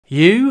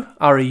You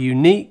are a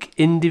unique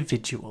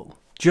individual,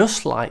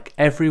 just like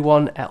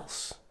everyone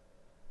else.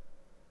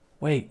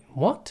 Wait,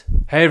 what?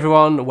 Hey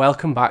everyone,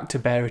 welcome back to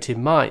Bear It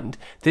In Mind.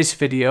 This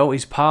video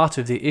is part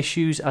of the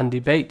Issues and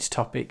Debates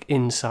topic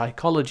in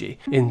psychology.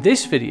 In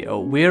this video,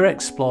 we're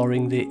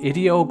exploring the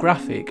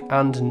idiographic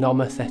and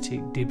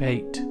nomothetic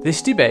debate.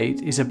 This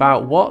debate is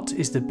about what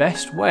is the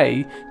best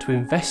way to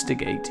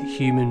investigate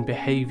human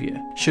behaviour.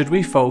 Should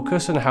we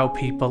focus on how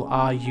people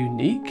are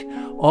unique,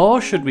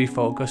 or should we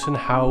focus on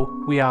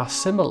how we are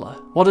similar?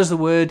 What does the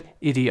word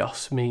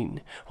idios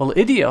mean? Well,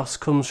 idios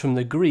comes from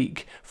the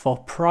Greek for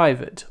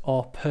private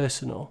or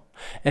personal.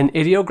 An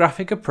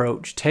idiographic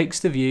approach takes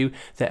the view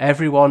that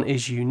everyone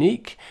is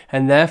unique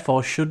and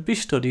therefore should be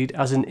studied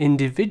as an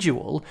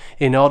individual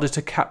in order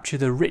to capture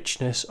the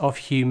richness of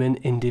human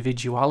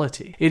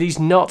individuality. It is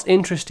not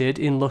interested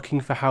in looking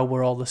for how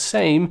we're all the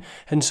same,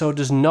 and so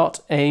does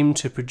not aim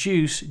to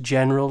produce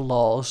general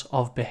laws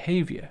of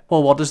behaviour.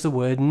 Well, what does the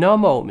word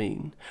nomo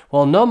mean?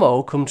 Well,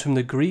 nomo comes from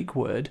the Greek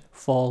word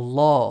for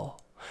law.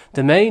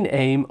 The main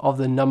aim of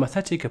the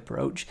nomothetic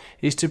approach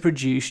is to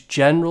produce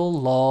general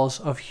laws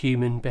of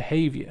human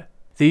behaviour.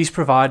 These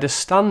provide a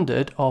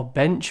standard or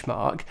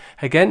benchmark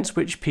against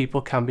which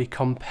people can be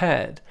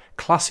compared,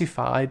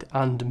 classified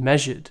and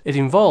measured. It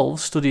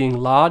involves studying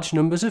large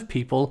numbers of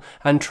people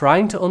and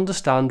trying to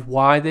understand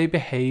why they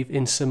behave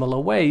in similar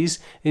ways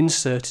in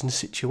certain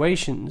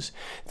situations.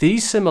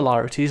 These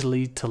similarities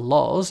lead to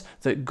laws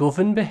that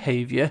govern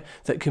behaviour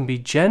that can be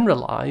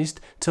generalised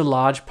to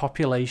large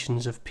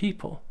populations of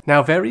people.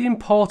 Now, very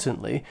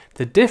importantly,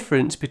 the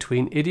difference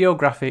between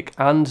idiographic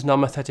and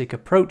nomothetic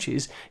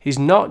approaches is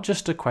not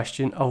just a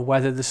question of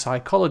whether the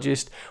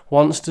psychologist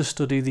wants to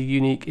study the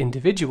unique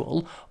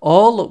individual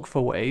or look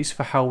for ways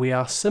for how we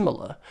are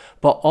similar,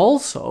 but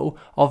also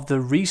of the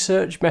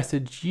research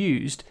methods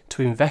used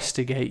to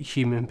investigate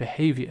human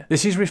behaviour.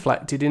 This is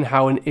reflected in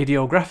how an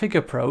idiographic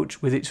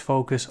approach, with its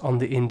focus on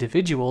the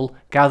individual,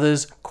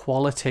 gathers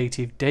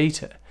qualitative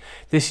data.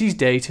 This is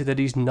data that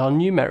is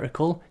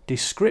non-numerical,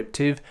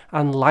 descriptive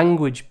and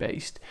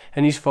language-based,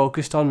 and is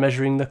focused on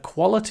measuring the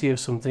quality of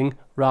something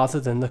rather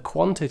than the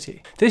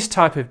quantity. This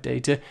type of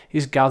data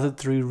is gathered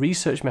through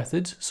research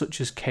methods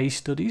such as case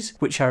studies,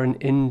 which are an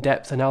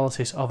in-depth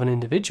analysis of an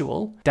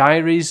individual,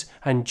 diaries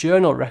and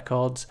journal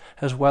records,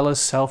 as well as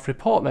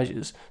self-report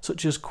measures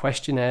such as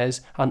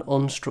questionnaires and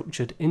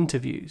unstructured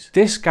interviews.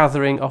 This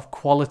gathering of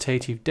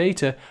qualitative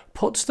data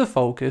puts the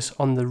focus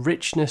on the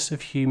richness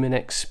of human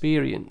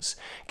experience,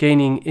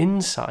 gaining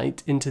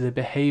insight into the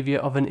behaviour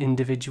of an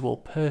individual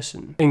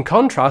person. In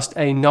contrast,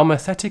 a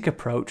nomothetic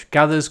approach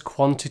gathers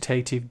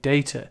quantitative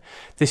data.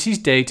 This is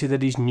data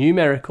that is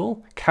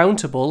numerical,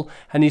 countable,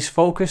 and is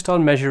focused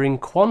on measuring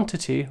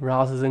quantity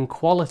rather than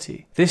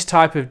quality. This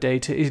type of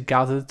data is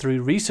gathered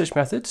through research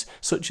methods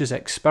such as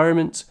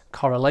experiments,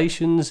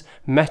 correlations,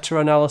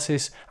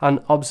 meta-analysis, and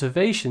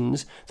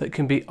observations that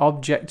can be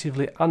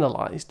objectively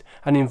analysed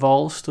and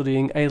involves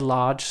studying a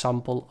large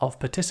sample of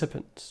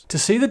participants. To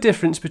see the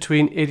difference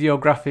between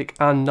idiographic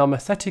and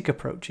nomothetic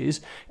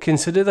approaches,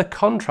 consider the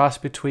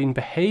contrast between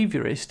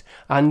behaviourist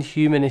and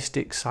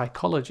humanistic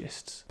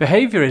psychologists.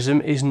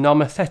 Behaviorism is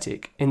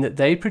nomothetic in that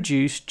they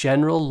produce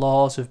general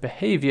laws of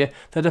behaviour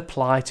that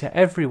apply to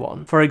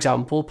everyone. For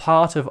example,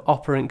 part of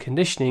operant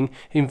conditioning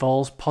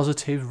involves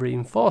positive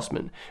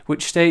reinforcement,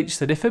 which states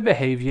that if a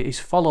behaviour is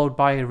followed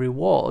by a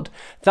reward,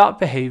 that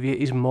behaviour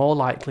is more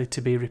likely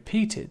to be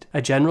repeated,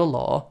 a general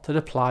law that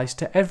applies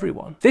to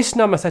everyone. This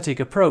nomothetic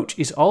approach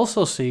is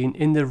also seen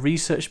in the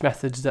research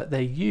methods that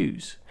they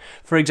use.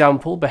 For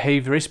example,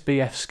 behaviourist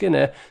B.F.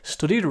 Skinner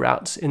studied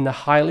rats in the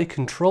highly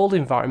controlled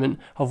environment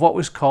of what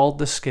was called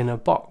the Skinner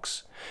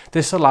box.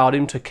 This allowed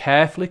him to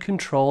carefully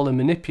control and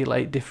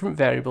manipulate different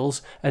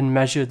variables and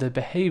measure their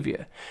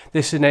behaviour.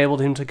 This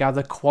enabled him to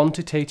gather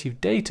quantitative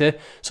data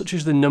such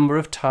as the number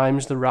of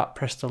times the rat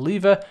pressed the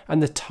lever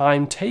and the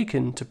time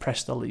taken to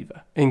press the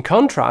lever. In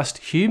contrast,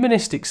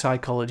 humanistic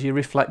psychology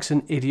reflects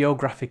an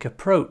idiographic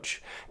approach.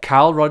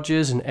 Carl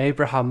Rogers and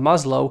Abraham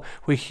Maslow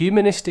were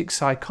humanistic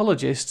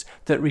psychologists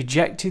that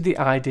rejected the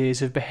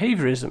ideas of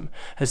behaviorism,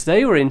 as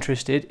they were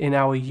interested in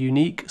our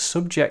unique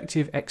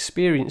subjective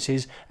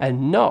experiences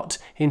and not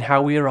in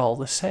how we are all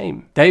the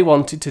same. They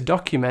wanted to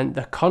document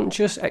the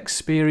conscious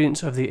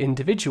experience of the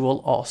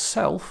individual or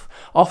self,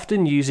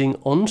 often using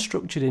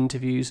unstructured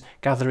interviews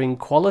gathering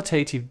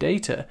qualitative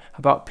data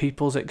about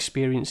people's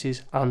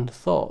experiences and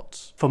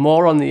thoughts. For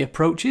more on the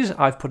approaches,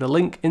 I've put a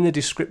link in the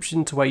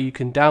description to where you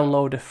can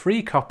download a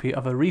free copy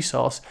of a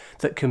resource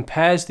that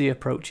compares the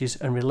approaches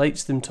and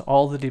relates them to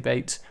all the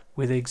debates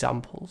with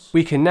examples.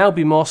 We can now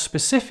be more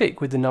specific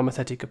with the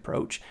nomothetic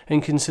approach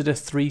and consider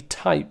three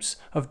types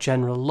of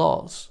general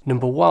laws.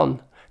 Number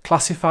one,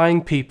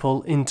 classifying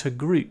people into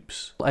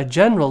groups. A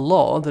general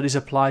law that is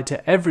applied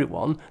to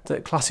everyone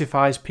that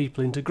classifies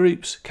people into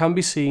groups can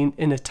be seen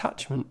in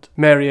attachment.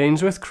 Mary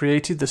Ainsworth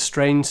created the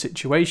strange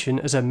situation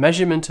as a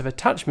measurement of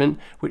attachment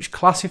which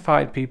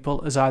classified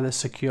people as either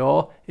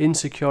secure,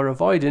 insecure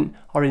avoidant,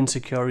 or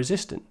insecure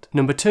resistant.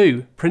 Number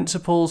 2,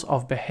 principles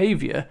of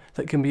behaviour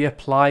that can be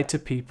applied to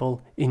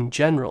people in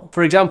general.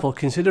 For example,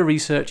 consider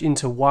research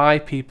into why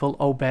people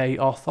obey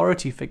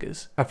authority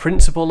figures. A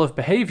principle of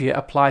behaviour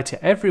applied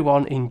to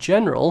everyone in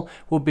general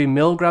would be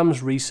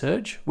Milgram's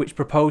research, which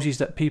proposes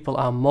that people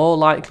are more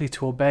likely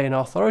to obey an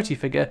authority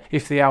figure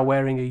if they are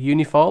wearing a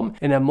uniform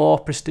in a more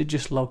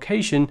prestigious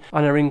location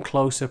and are in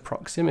closer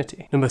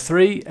proximity. Number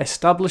 3,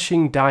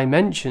 establishing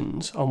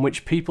dimensions on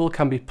which people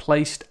can be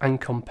placed and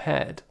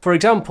compared. For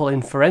example,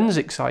 in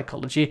forensic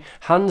psychology,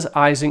 Hans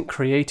Eysenck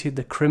created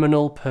the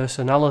criminal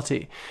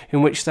personality,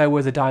 in which there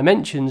were the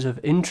dimensions of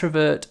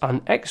introvert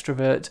and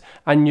extrovert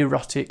and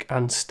neurotic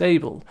and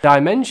stable,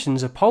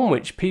 dimensions upon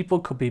which people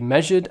could be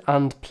measured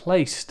and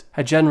placed.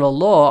 A general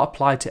law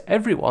applied to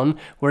everyone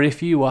where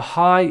if you were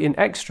high in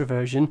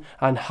extroversion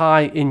and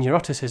high in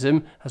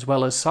neuroticism as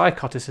well as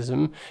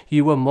psychoticism,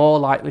 you were more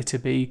likely to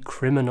be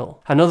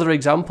criminal. Another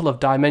example of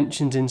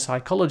dimensions in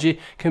psychology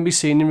can be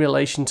seen in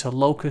relation to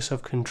locus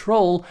of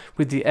control,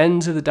 with the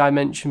ends of the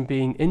dimension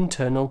being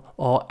internal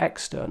or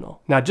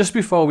external. Now, just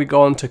before we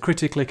go on to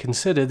critically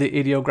consider the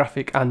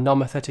idiographic and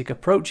nomothetic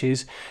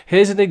approaches,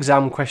 here's an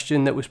exam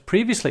question that was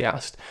previously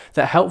asked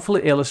that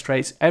helpfully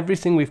illustrates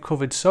everything we've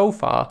covered so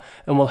far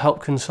and will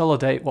help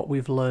consolidate what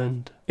we've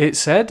learned. It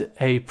said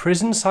a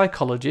prison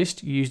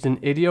psychologist used an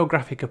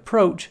idiographic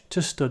approach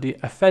to study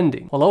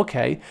offending. Well,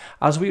 okay,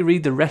 as we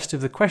read the rest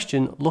of the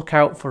question, look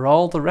out for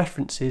all the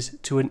references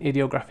to an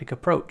idiographic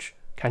approach.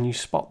 Can you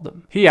spot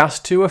them? He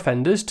asked 2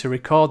 offenders to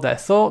record their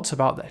thoughts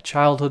about their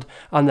childhood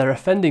and their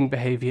offending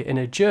behaviour in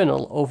a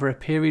journal over a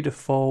period of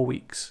 4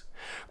 weeks.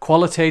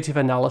 Qualitative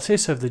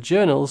analysis of the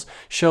journals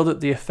show that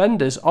the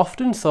offenders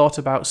often thought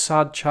about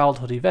sad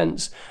childhood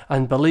events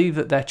and believed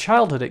that their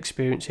childhood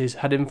experiences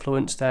had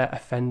influenced their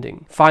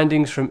offending.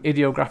 Findings from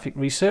idiographic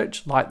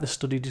research, like the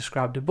study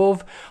described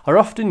above, are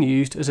often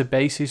used as a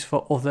basis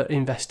for other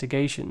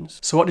investigations.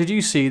 So what did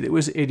you see that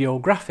was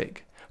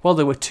idiographic? Well,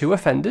 there were 2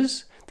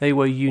 offenders, they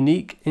were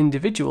unique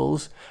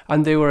individuals,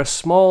 and they were a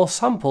small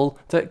sample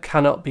that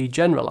cannot be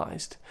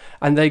generalized.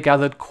 And they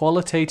gathered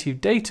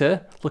qualitative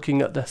data looking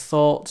at the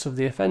thoughts of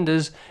the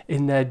offenders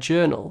in their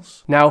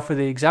journals. Now for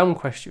the exam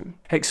question.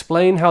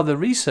 Explain how the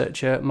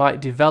researcher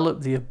might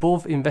develop the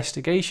above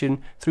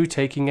investigation through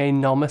taking a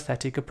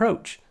nomothetic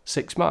approach.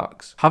 6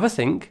 marks. Have a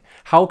think.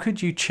 How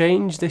could you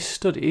change this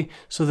study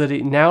so that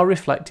it now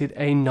reflected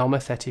a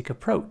nomothetic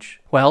approach?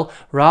 Well,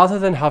 rather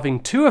than having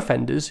 2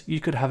 offenders,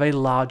 you could have a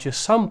larger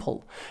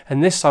sample,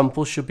 and this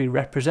sample should be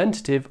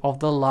representative of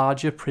the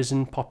larger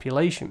prison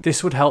population.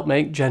 This would help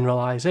make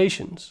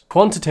generalizations.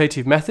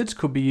 Quantitative methods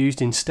could be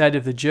used instead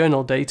of the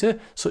journal data,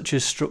 such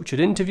as structured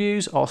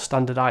interviews or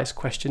standardized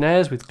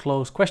questionnaires with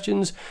closed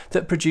questions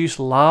that produce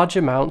large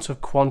amounts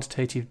of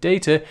quantitative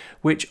data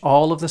which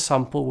all of the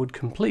sample would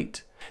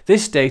complete.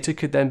 This data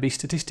could then be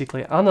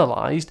statistically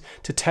analysed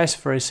to test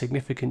for a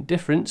significant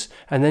difference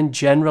and then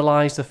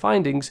generalise the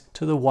findings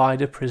to the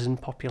wider prison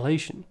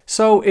population.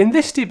 So in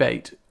this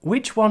debate,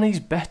 which one is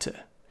better?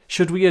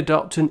 Should we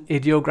adopt an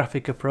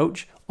idiographic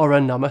approach or a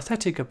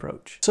nomothetic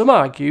approach? Some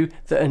argue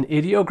that an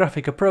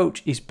idiographic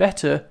approach is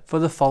better for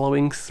the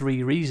following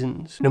 3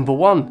 reasons. Number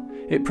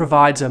 1, it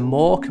provides a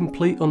more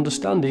complete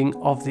understanding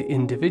of the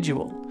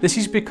individual. This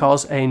is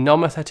because a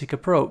nomothetic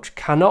approach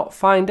cannot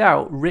find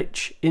out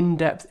rich,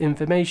 in-depth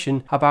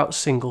information about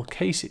single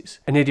cases.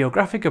 An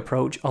idiographic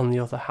approach, on the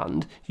other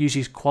hand,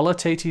 uses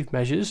qualitative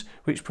measures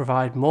which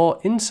provide more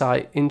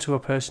insight into a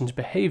person's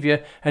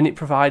behaviour, and it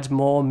provides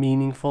more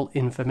meaningful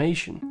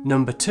information.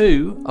 Number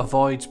 2,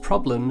 avoids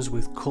problems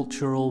with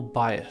cultural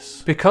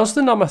bias. Because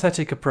the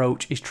nomothetic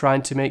approach is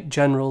trying to make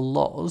general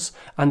laws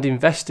and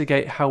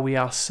investigate how we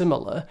are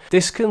similar,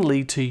 this can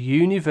lead to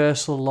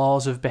universal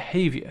laws of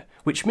behaviour,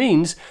 which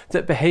means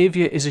that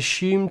behaviour is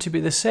assumed to be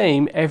the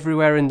same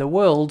everywhere in the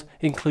world,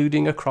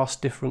 including across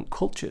different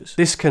cultures.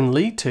 This can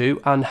lead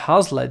to, and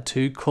has led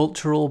to,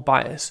 cultural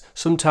bias,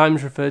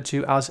 sometimes referred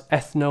to as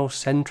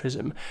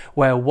ethnocentrism,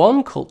 where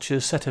one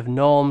culture's set of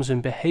norms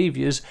and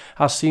behaviours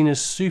are seen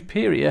as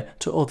superior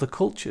to other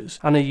cultures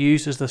and are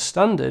used as the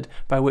standard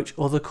by which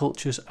other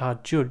cultures are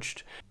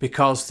judged.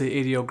 Because the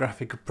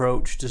idiographic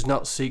approach does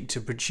not seek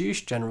to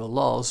produce general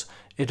laws,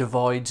 it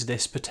avoids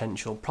this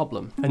potential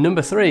problem. And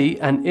number 3,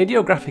 an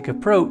idiographic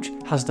approach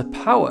has the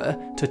power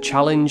to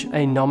challenge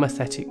a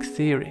nomothetic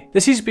theory.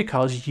 This is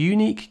because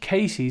unique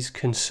cases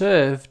can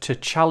serve to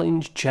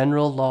challenge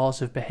general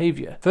laws of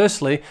behaviour.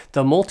 Firstly,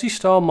 the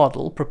multi-store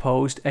model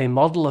proposed a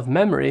model of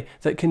memory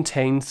that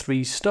contained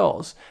 3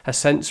 stores: a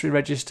sensory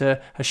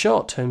register, a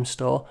short-term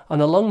store,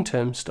 and a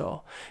long-term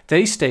store.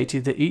 They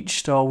stated that each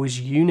store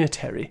was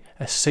unitary,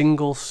 a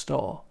single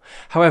store.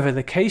 However,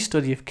 the case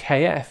study of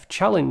KF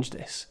challenged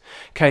this.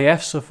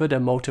 KF suffered a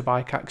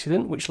motorbike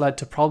accident which led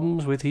to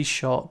problems with his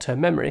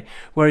short-term memory,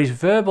 where his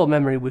verbal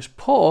memory was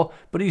poor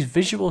but his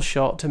visual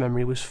short-term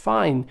memory was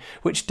fine,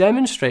 which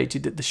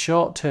demonstrated that the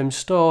short-term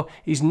store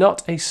is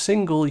not a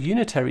single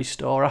unitary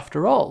store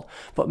after all,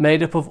 but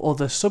made up of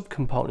other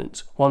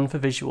subcomponents, one for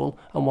visual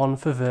and one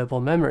for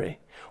verbal memory.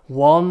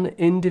 One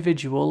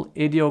individual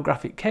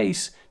idiographic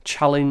case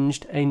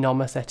challenged a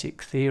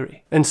nomothetic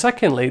theory. And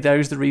secondly, there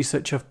is the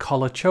research of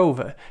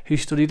Kolachova, who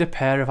studied a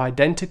pair of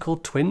identical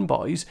twin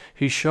boys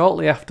who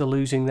shortly after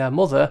losing their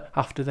mother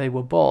after they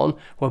were born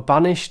were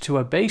banished to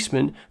a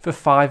basement for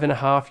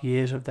 5.5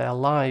 years of their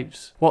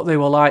lives. What they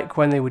were like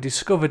when they were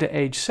discovered at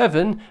age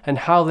 7 and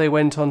how they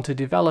went on to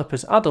develop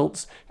as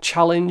adults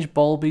challenge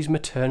Bowlby's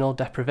maternal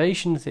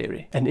deprivation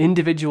theory, an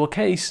individual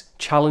case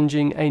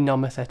challenging a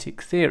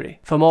nomothetic theory.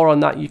 For more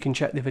on that, you can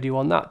check the video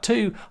on that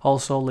too,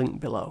 also linked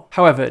below.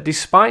 However,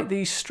 despite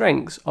these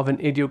strengths of an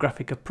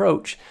idiographic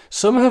approach,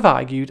 some have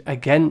argued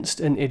against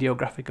an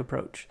idiographic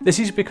approach. This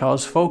is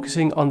because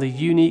focusing on the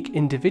unique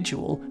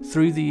individual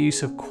through the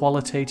use of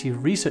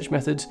qualitative research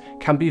methods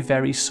can be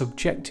very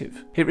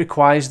subjective. It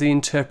requires the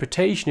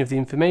interpretation of the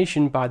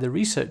information by the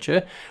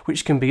researcher,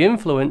 which can be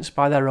influenced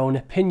by their own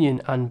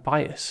opinion and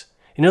bias.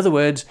 In other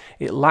words,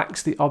 it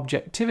lacks the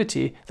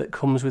objectivity that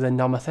comes with a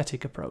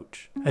nomothetic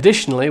approach.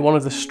 Additionally, one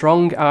of the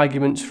strong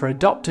arguments for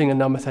adopting a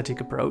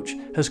nomothetic approach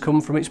has come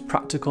from its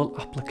practical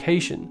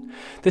application.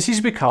 This is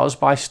because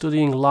by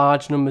studying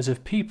large numbers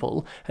of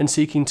people and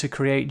seeking to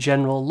create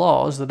general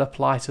laws that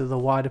apply to the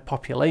wider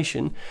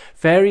population,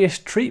 various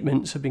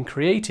treatments have been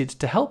created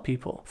to help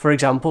people. For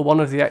example,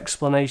 one of the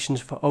explanations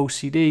for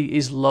OCD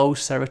is low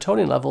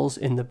serotonin levels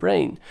in the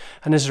brain,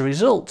 and as a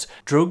result,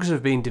 drugs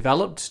have been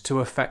developed to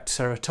affect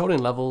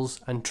serotonin levels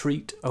and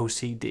treat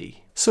OCD.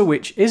 So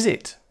which is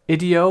it?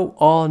 Idio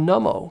or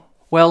Nomo?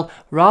 Well,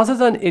 rather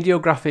than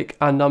idiographic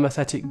and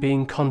nomothetic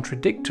being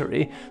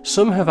contradictory,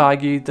 some have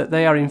argued that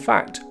they are in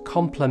fact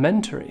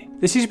complementary.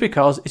 This is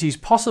because it is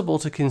possible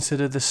to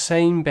consider the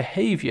same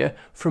behaviour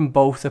from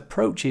both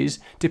approaches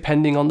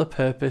depending on the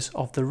purpose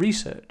of the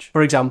research.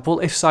 For example,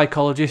 if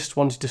psychologists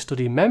wanted to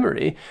study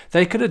memory,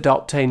 they could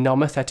adopt a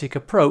nomothetic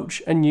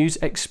approach and use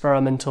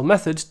experimental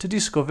methods to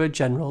discover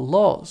general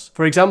laws.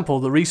 For example,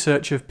 the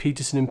research of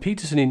Peterson and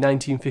Peterson in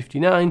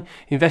 1959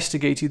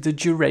 investigated the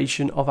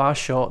duration of our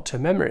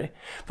short-term memory.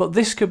 But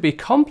this could be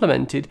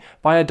complemented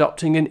by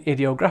adopting an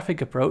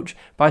idiographic approach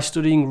by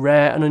studying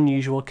rare and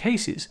unusual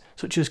cases,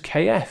 such as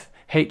KF,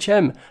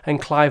 HM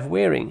and Clive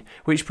Wearing,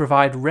 which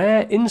provide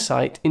rare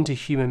insight into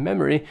human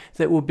memory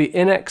that would be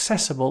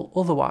inaccessible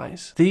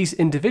otherwise. These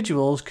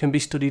individuals can be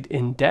studied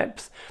in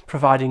depth,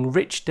 providing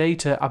rich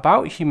data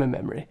about human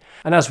memory,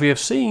 and as we have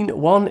seen,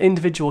 one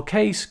individual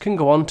case can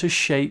go on to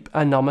shape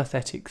a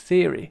nomothetic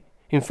theory.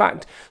 In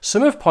fact,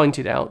 some have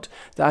pointed out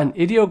that an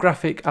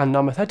idiographic and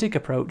nomothetic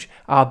approach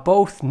are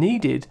both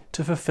needed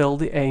to fulfill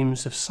the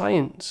aims of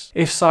science.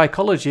 If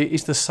psychology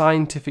is the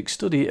scientific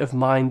study of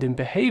mind and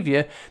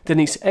behaviour, then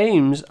its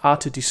aims are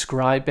to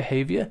describe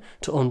behaviour,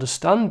 to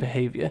understand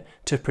behaviour,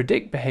 to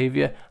predict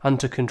behaviour, and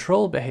to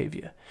control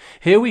behaviour.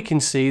 Here we can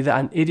see that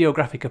an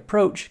idiographic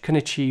approach can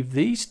achieve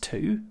these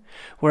two,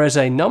 whereas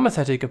a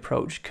nomothetic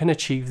approach can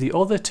achieve the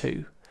other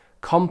two.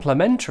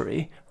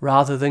 Complementary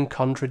rather than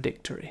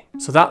contradictory.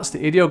 So that's the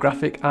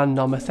idiographic and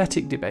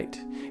nomothetic debate.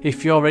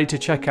 If you're ready to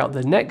check out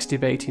the next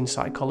debate in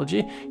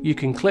psychology, you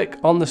can click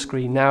on the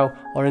screen now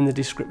or in the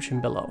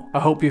description below. I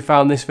hope you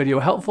found this video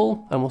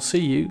helpful and we'll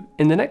see you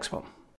in the next one.